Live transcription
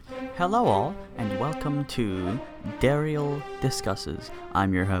Hello, all, and welcome to Dariel Discusses.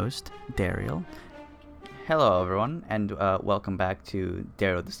 I'm your host, Dariel. Hello, everyone, and welcome back to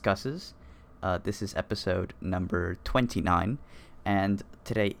Dariel Discusses. This is episode number 29, and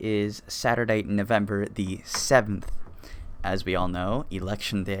today is Saturday, November the 7th. As we all know,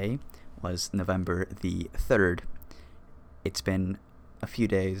 Election Day was November the 3rd. It's been a few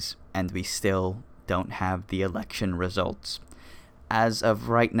days, and we still don't have the election results. As of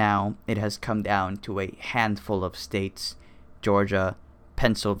right now, it has come down to a handful of states: Georgia,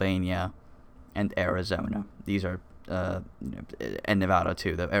 Pennsylvania, and Arizona. These are, and Nevada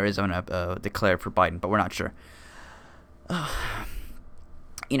too. The Arizona declared for Biden, but we're not sure.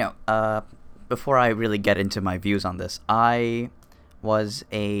 Before I really get into my views on this, I was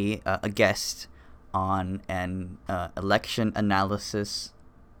a guest on an election analysis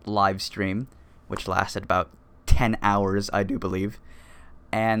live stream, which lasted about 10 hours, I do believe,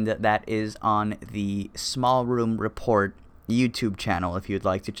 and that is on the Small Room Report YouTube channel if you'd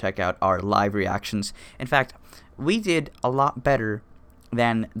like to check out our live reactions. In fact, we did a lot better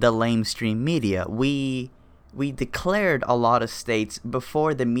than the lamestream media. We declared a lot of states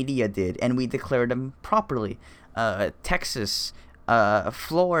before the media did, and we declared them properly. Texas,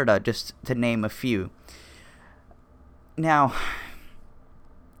 Florida, just to name a few. Now,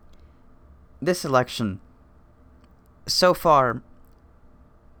 this election so far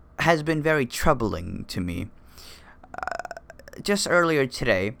has been very troubling to me. Just earlier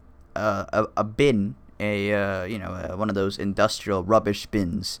today, a bin, one of those industrial rubbish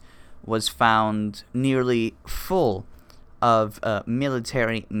bins, was found nearly full of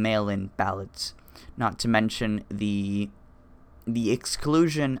military mail-in ballots. Not to mention the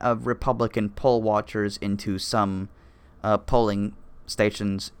exclusion of Republican poll watchers into some polling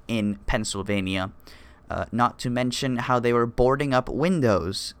stations in Pennsylvania. Not to mention how they were boarding up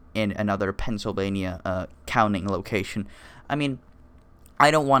windows in another Pennsylvania counting location. I mean,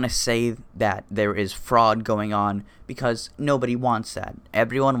 I don't want to say that there is fraud going on, because nobody wants that.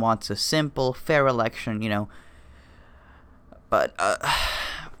 Everyone wants a simple, fair election, But,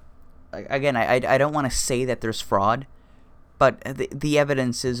 again, I don't want to say that there's fraud, but the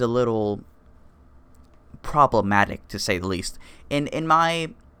evidence is a little problematic, to say the least. In my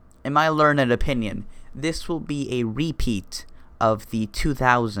learned opinion, this will be a repeat of the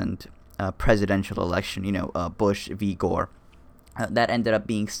 2000 presidential election, Bush v. Gore, that ended up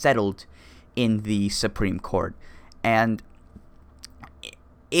being settled in the Supreme Court. And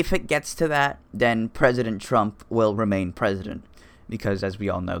if it gets to that, then President Trump will remain president, because, as we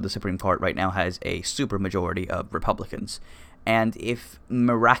all know, the Supreme Court right now has a supermajority of Republicans. And if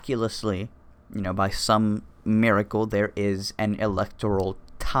miraculously, by some miracle, there is an electoral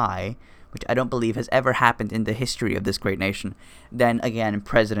tie, which I don't believe has ever happened in the history of this great nation, then again,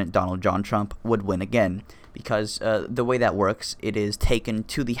 President Donald John Trump would win again, because the way that works, it is taken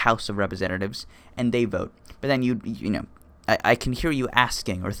to the House of Representatives, and they vote. But then I can hear you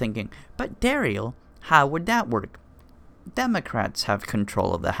asking or thinking, but Dariel, how would that work? Democrats have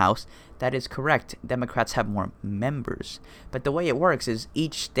control of the House. That is correct. Democrats have more members. But the way it works is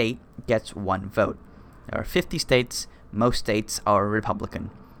each state gets one vote. There are 50 states. Most states are Republican.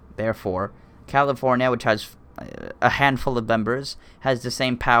 Therefore, California, which has a handful of members, has the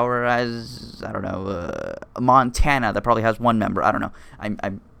same power as, Montana, that probably has one member. I don't know.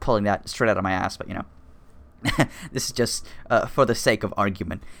 I'm pulling that straight out of my ass, but, this is just for the sake of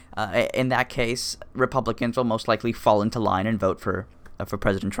argument. In that case, Republicans will most likely fall into line and vote for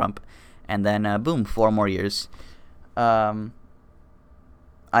President Trump. And then, boom, 4 more years. I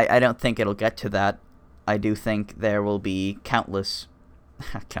don't think it'll get to that. I do think there will be countless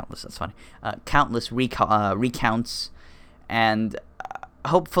recounts, and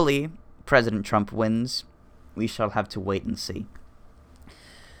hopefully President Trump wins. We shall have to wait and see.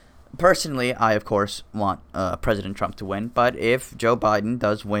 Personally, I, of course, want President Trump to win, but if Joe Biden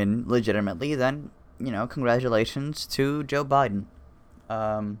does win legitimately, then, congratulations to Joe Biden.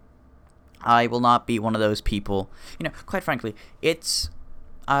 I will not be one of those people, quite frankly,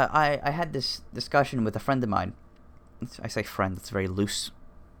 I had this discussion with a friend of mine. I say friend, it's a very loose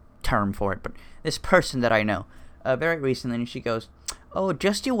term for it, but this person that I know, very recently, and she goes, "Oh,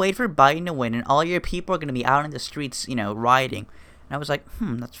 just you wait for Biden to win, and all your people are going to be out in the streets, rioting." And I was like,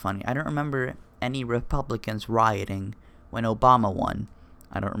 that's funny. I don't remember any Republicans rioting when Obama won.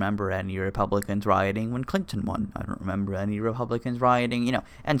 I don't remember any Republicans rioting when Clinton won. I don't remember any Republicans rioting,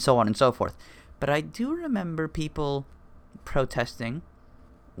 and so on and so forth. But I do remember people protesting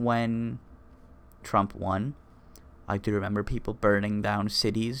when Trump won. I do remember people burning down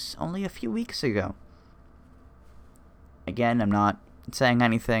cities only a few weeks ago. Again, I'm not saying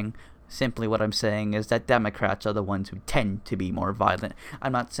anything. Simply what I'm saying is that Democrats are the ones who tend to be more violent.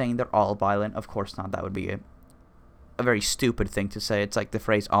 I'm not saying they're all violent. Of course not. That would be a very stupid thing to say. It's like the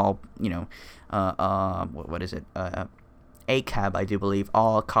phrase all, what is it? ACAB, I do believe.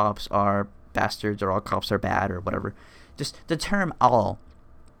 All cops are bastards, or all cops are bad, or whatever. Just the term all.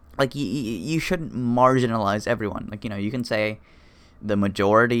 Like, you shouldn't marginalize everyone. Like, you can say the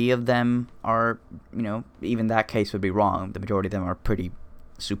majority of them are, even that case would be wrong. The majority of them are pretty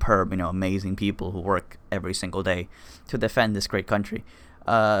superb, amazing people who work every single day to defend this great country.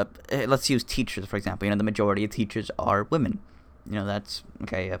 Let's use teachers, for example. The majority of teachers are women. That's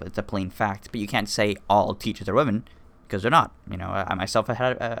okay. It's a plain fact. But you can't say all teachers are women, because they're not. I myself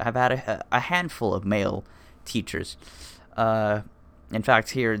have had a handful of male teachers. In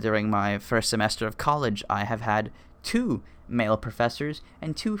fact, here during my first semester of college, I have had 2 male professors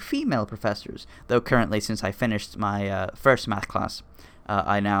and 2 female professors. Though currently, since I finished my first math class,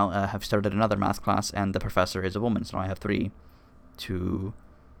 I now have started another math class, and the professor is a woman. So I have 3. I don't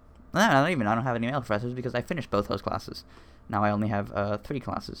have any male professors because I finished both those classes. Now I only have 3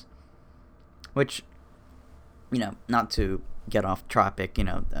 classes. Which, not to get off topic,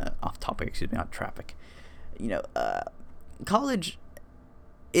 not traffic. College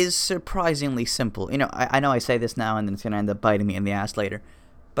is surprisingly simple. I know I say this now and then it's going to end up biting me in the ass later.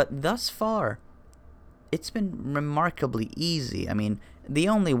 But thus far, it's been remarkably easy. I mean, the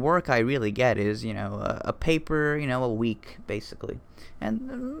only work I really get is, a paper, a week, basically.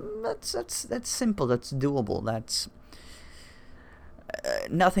 And that's simple, that's doable, that's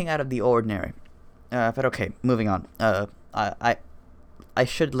nothing out of the ordinary. But okay, moving on. I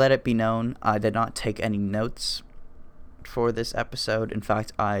should let it be known, I did not take any notes for this episode. In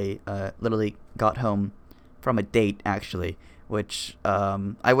fact, I literally got home from a date, actually, which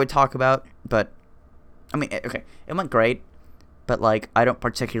I would talk about, but I mean, okay, it went great, but, like, I don't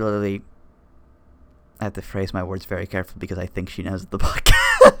particularly... I have to phrase my words very carefully because I think she knows the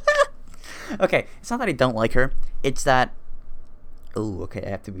podcast. Okay, it's not that I don't like her, it's that... Oh, okay, I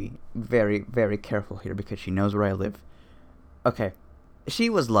have to be very, very careful here because she knows where I live. Okay, she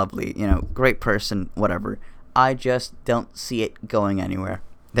was lovely, great person, whatever. I just don't see it going anywhere.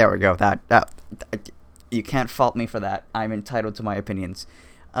 There we go, that you can't fault me for that. I'm entitled to my opinions.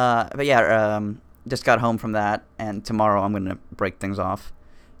 But yeah, just got home from that, and tomorrow I'm going to break things off.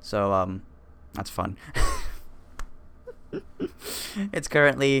 So, that's fun. It's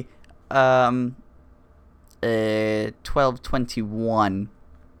currently 12:21.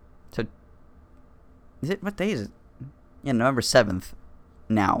 So, what day is it? Yeah, November 7th.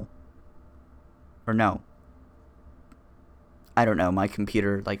 Now. Or no. I don't know. My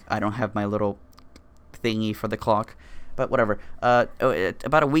computer, I don't have my little thingy for the clock. But whatever.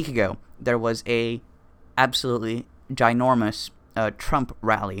 About a week ago, there was a absolutely ginormous Trump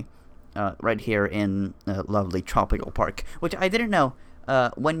rally right here in lovely Tropical Park, which I didn't know.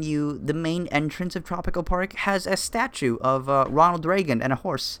 The main entrance of Tropical Park has a statue of Ronald Reagan and a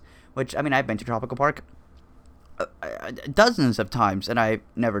horse, which, I mean, I've been to Tropical Park dozens of times, and I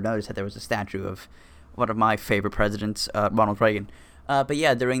never noticed that there was a statue of one of my favorite presidents, Ronald Reagan. But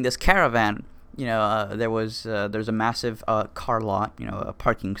yeah, during this caravan, there's a massive car lot, a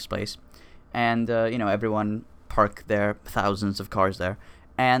parking space, and everyone parked there, thousands of cars there,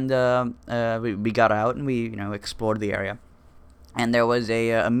 and we got out and we explored the area, and there was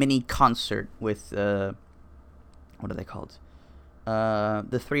a mini concert with what are they called?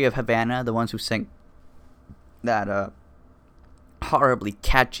 The Three of Havana, the ones who sing that horribly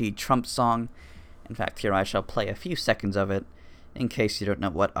catchy Trump song. In fact, here I shall play a few seconds of it, in case you don't know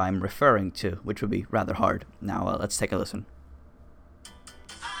what I'm referring to, which would be rather hard. Now, let's take a listen.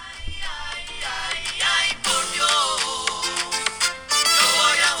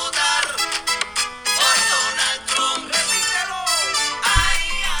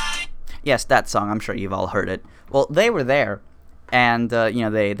 Yes, that song. I'm sure you've all heard it. Well, they were there, and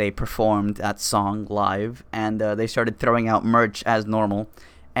they performed that song live, and they started throwing out merch as normal,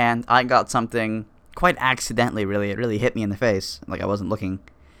 and I got something quite accidentally, really. It really hit me in the face, like I wasn't looking,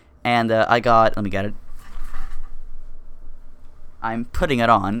 and I got, let me get it. I'm putting it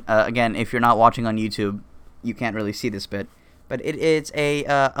on. Again, if you're not watching on YouTube, you can't really see this bit, but it's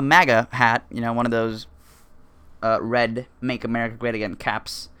a MAGA hat, one of those red Make America Great Again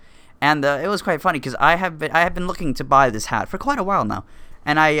caps. And it was quite funny because I have been looking to buy this hat for quite a while now,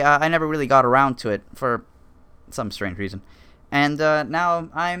 and I never really got around to it for some strange reason. And now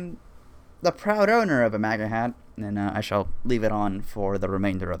I'm the proud owner of a MAGA hat, and I shall leave it on for the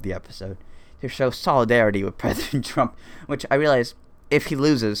remainder of the episode to show solidarity with President Trump, which I realize if he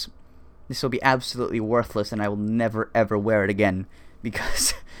loses, this will be absolutely worthless, and I will never ever wear it again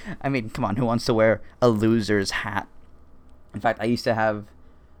because, I mean, come on, who wants to wear a loser's hat? In fact, I used to have,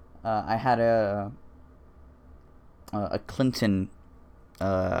 I had a Clinton,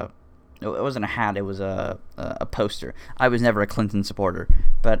 it wasn't a hat, it was a poster. I was never a Clinton supporter,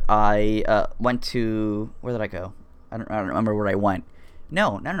 but I went to, where did I go? I don't remember where I went.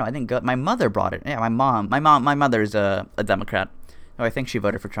 No, I didn't go. My mother brought it. Yeah, my mother is a Democrat. No, I think she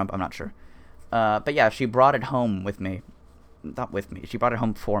voted for Trump. I'm not sure. But yeah, she brought it home with me. Not with me. She brought it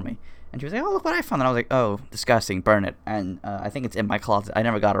home for me. And she was like, "Oh, look what I found." And I was like, "Oh, disgusting. Burn it." And I think it's in my closet. I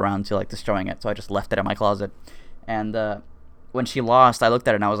never got around to like destroying it, so I just left it in my closet. And when she lost, I looked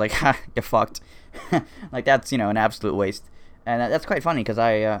at it and I was like, "Ha, you're fucked." Like that's an absolute waste. And that's quite funny because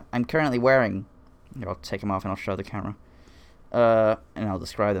I'm currently wearing. Here, I'll take them off and I'll show the camera. And I'll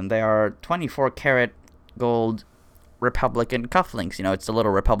describe them. They are 24 karat gold Republican cufflinks. It's a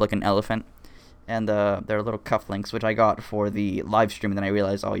little Republican elephant. And they're little cufflinks, which I got for the live stream, and then I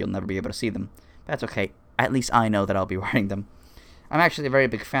realized, oh, you'll never be able to see them. That's okay. At least I know that I'll be wearing them. I'm actually a very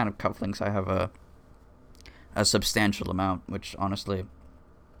big fan of cufflinks. I have a substantial amount, which honestly,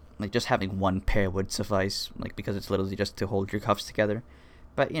 like just having one pair would suffice, like because it's literally just to hold your cuffs together.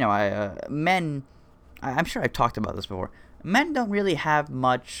 But I'm sure I've talked about this before. Men don't really have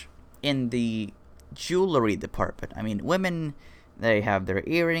much in the jewelry department. I mean, women, they have their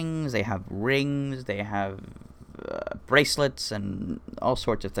earrings, they have rings, they have bracelets, and all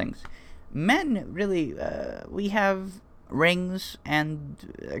sorts of things. Men, really, we have rings and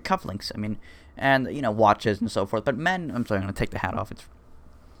cufflinks. I mean, and watches and so forth. But men, I'm sorry, I'm gonna take the hat off. It's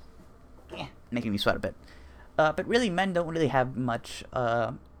making me sweat a bit. But really, men don't really have much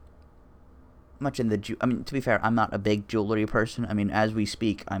in the I mean, to be fair, I'm not a big jewelry person. I mean, as we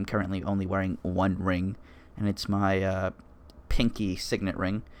speak, I'm currently only wearing one ring, and it's my pinky signet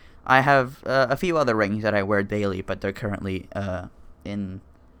ring. I have a few other rings that I wear daily, but they're currently in.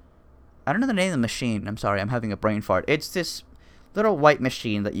 I don't know the name of the machine. I'm sorry, I'm having a brain fart. It's this little white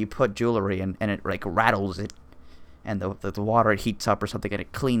machine that you put jewelry in, and it like rattles it, and the water heats up or something, and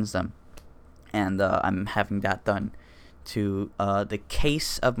it cleans them. And I'm having that done to the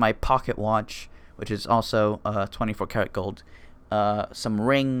case of my pocket watch, which is also 24 karat gold, some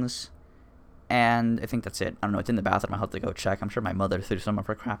rings, and I think that's it. I don't know, it's in the bathroom. I'll have to go check. I'm sure my mother threw some of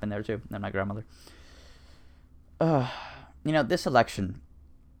her crap in there too, and my grandmother. This election,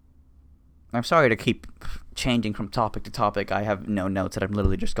 I'm sorry to keep changing from topic to topic. I have no notes, that I'm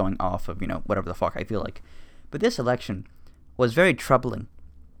literally just going off of, whatever the fuck I feel like. But this election was very troubling.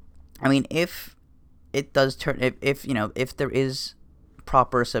 I mean, if it does turn, if there is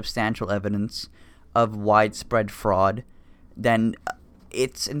proper substantial evidence of widespread fraud, then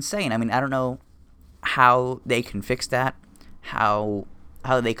it's insane. I mean, I don't know how they can fix that, how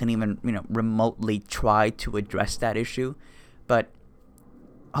they can even, remotely try to address that issue, but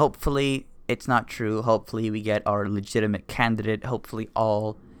hopefully it's not true. Hopefully we get our legitimate candidate. Hopefully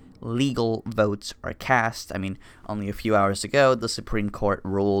all legal votes are cast. I mean, only a few hours ago, the Supreme Court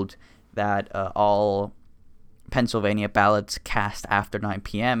ruled that all Pennsylvania ballots cast after 8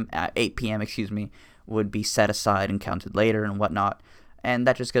 p.m., would be set aside and counted later and whatnot. And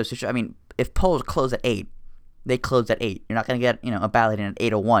that just goes to show, I mean, if polls close at 8, they close at 8. You're not going to get, a ballot in at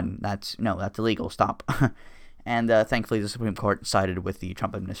 8:01. That's illegal. Stop. And thankfully, the Supreme Court sided with the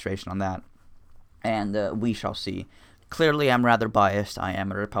Trump administration on that. And we shall see. Clearly, I'm rather biased. I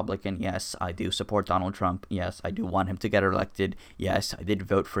am a Republican. Yes, I do support Donald Trump. Yes, I do want him to get elected. Yes, I did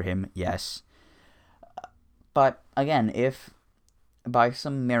vote for him. Yes. But again, if by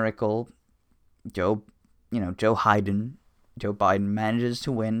some miracle Joe Biden manages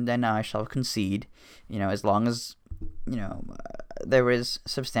to win, then I shall concede. As long as there is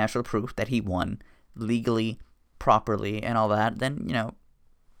substantial proof that he won legally, properly, and all that, then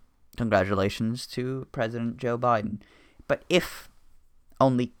congratulations to President Joe Biden. But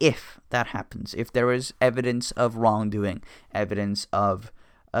only if that happens, if there is evidence of wrongdoing, evidence of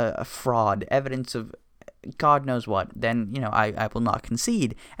fraud, evidence of God knows what, then, I will not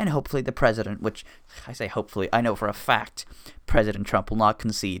concede. And hopefully the president, which I say hopefully, I know for a fact President Trump will not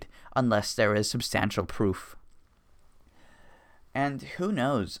concede unless there is substantial proof. And who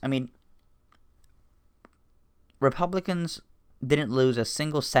knows? I mean, Republicans didn't lose a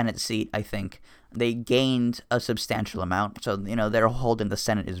single Senate seat, I think. They gained a substantial amount. So, their hold in the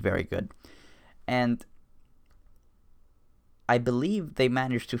Senate is very good. And I believe they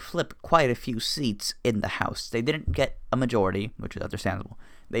managed to flip quite a few seats in the House. They didn't get a majority, which is understandable.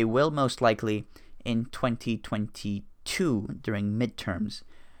 They will most likely in 2022 during midterms.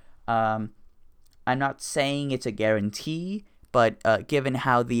 I'm not saying it's a guarantee, but given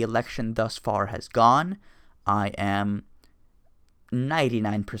how the election thus far has gone, I am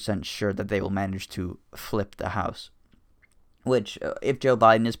 99% sure that they will manage to flip the House. Which, if Joe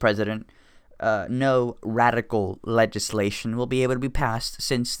Biden is president, no radical legislation will be able to be passed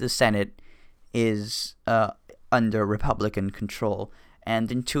since the Senate is under Republican control.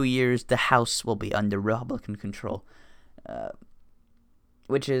 And in 2 years, the House will be under Republican control.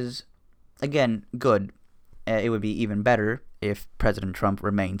 Which is, again, good. It would be even better if President Trump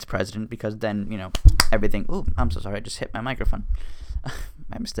remains president, because then, everything... Ooh, I'm so sorry, I just hit my microphone.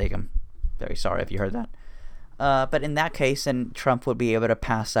 My mistake, I'm very sorry if you heard that. But in that case, then Trump would be able to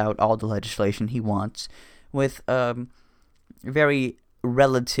pass out all the legislation he wants with very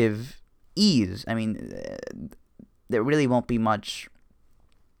relative ease. I mean, there really won't be much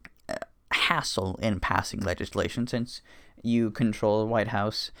hassle in passing legislation, since you control the White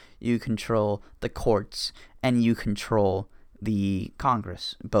House, you control the courts, and you control the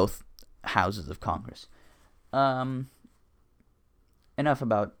Congress, both houses of Congress. Enough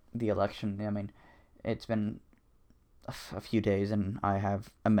about the election. I mean, it's been a few days and I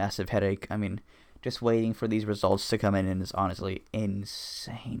have a massive headache. I mean, just waiting for these results to come in is honestly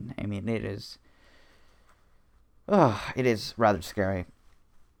insane. I mean, it is rather scary.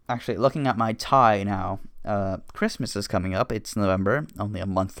 Actually, looking at my tie now, Christmas is coming up. It's November, only a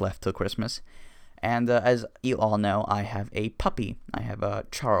month left till Christmas. And as you all know, I have a puppy. I have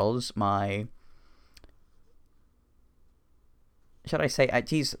Charles,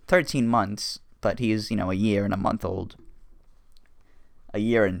 he's 13 months, but he's, a year and a month old. A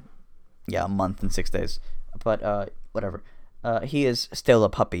month and 6 days. But, whatever. He is still a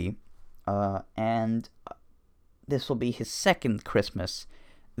puppy. And this will be his second Christmas.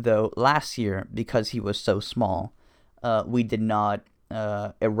 Though last year, because he was so small, we did not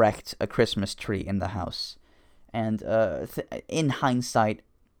erect a Christmas tree in the house. And in hindsight,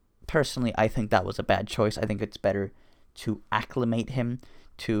 personally, I think that was a bad choice. I think it's better to acclimate him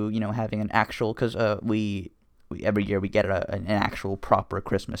to, having an actual, because we every year we get an actual proper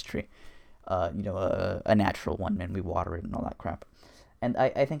Christmas tree, a natural one, and we water it and all that crap. And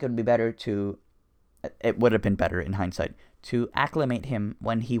I think it would have been better in hindsight to acclimate him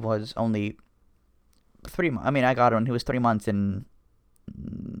when he was only 3 months. I mean, I got him when he was 3 months in,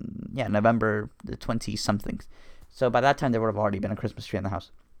 November the 20-something. So by that time, there would have already been a Christmas tree in the house.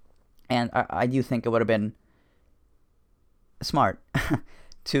 And I do think it would have been smart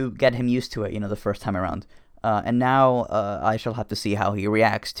to get him used to it, the first time around. And now I shall have to see how he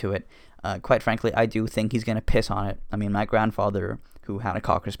reacts to it. Quite frankly, I do think he's going to piss on it. I mean, my grandfather, who had a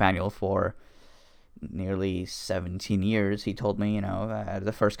Cocker Spaniel for nearly 17 years, he told me,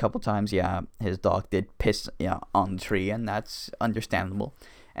 the first couple times, his dog did piss on the tree, and that's understandable.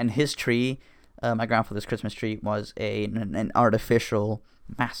 And his tree, my grandfather's Christmas tree, was an artificial,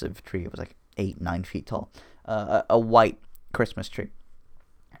 massive tree. It was like 8-9 feet tall. A white Christmas tree.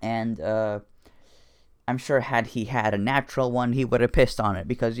 And I'm sure had he had a natural one, he would have pissed on it,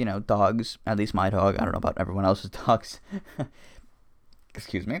 because, dogs, at least my dog, I don't know about everyone else's dogs.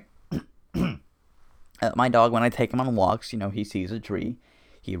 Excuse me. My dog, when I take him on walks, he sees a tree,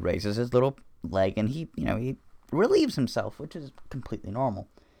 he raises his little leg, and he relieves himself, which is completely normal.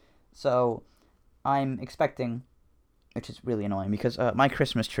 So I'm expecting, which is really annoying, because my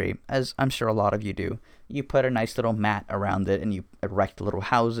Christmas tree, as I'm sure a lot of you do, you put a nice little mat around it, and you erect little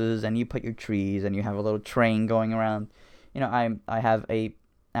houses, and you put your trees, and you have a little train going around. I have a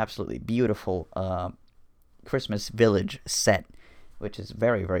absolutely beautiful Christmas village set, which is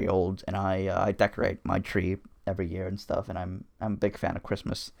very, very old, and I decorate my tree every year and stuff, and I'm a big fan of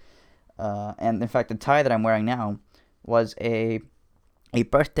Christmas. And in fact, the tie that I'm wearing now was a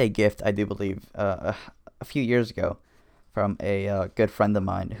birthday gift, I do believe, a few years ago, from a good friend of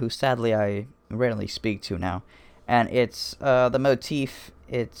mine, who sadly I rarely speak to now. And it's the motif,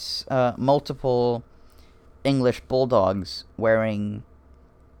 it's multiple English bulldogs wearing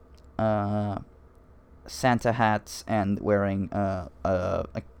Santa hats and wearing a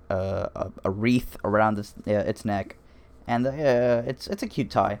wreath around its neck, and it's a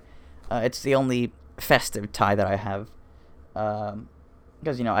cute tie. It's the only festive tie that I have,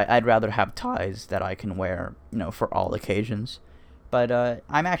 because I'd rather have ties that I can wear for all occasions. But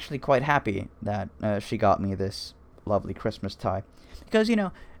I'm actually quite happy that she got me this lovely Christmas tie, because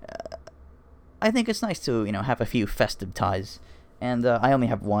I think it's nice to have a few festive ties. And I only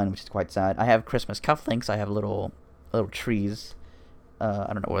have one, which is quite sad. I have Christmas cufflinks. I have little trees. I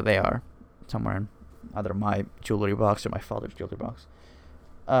don't know where they are. Somewhere in either my jewelry box or my father's jewelry box.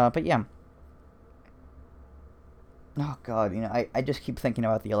 But yeah. Oh, God. I just keep thinking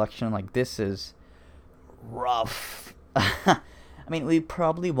about the election. Like, this is rough. I mean, we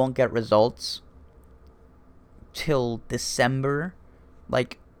probably won't get results till December.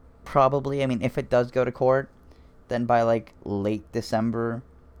 like, probably, I mean, if it does go to court, then by, like, late December,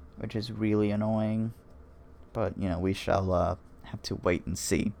 which is really annoying. But, you know, we shall have to wait and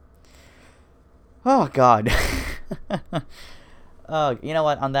see. Oh, God. You know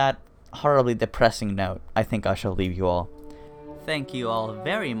what? On that horribly depressing note, I think I shall leave you all. Thank you all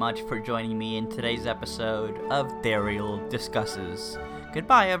very much for joining me in today's episode of Daryl Discusses.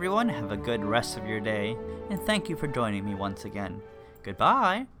 Goodbye, everyone. Have a good rest of your day. And thank you for joining me once again.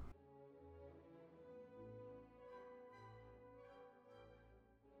 Goodbye.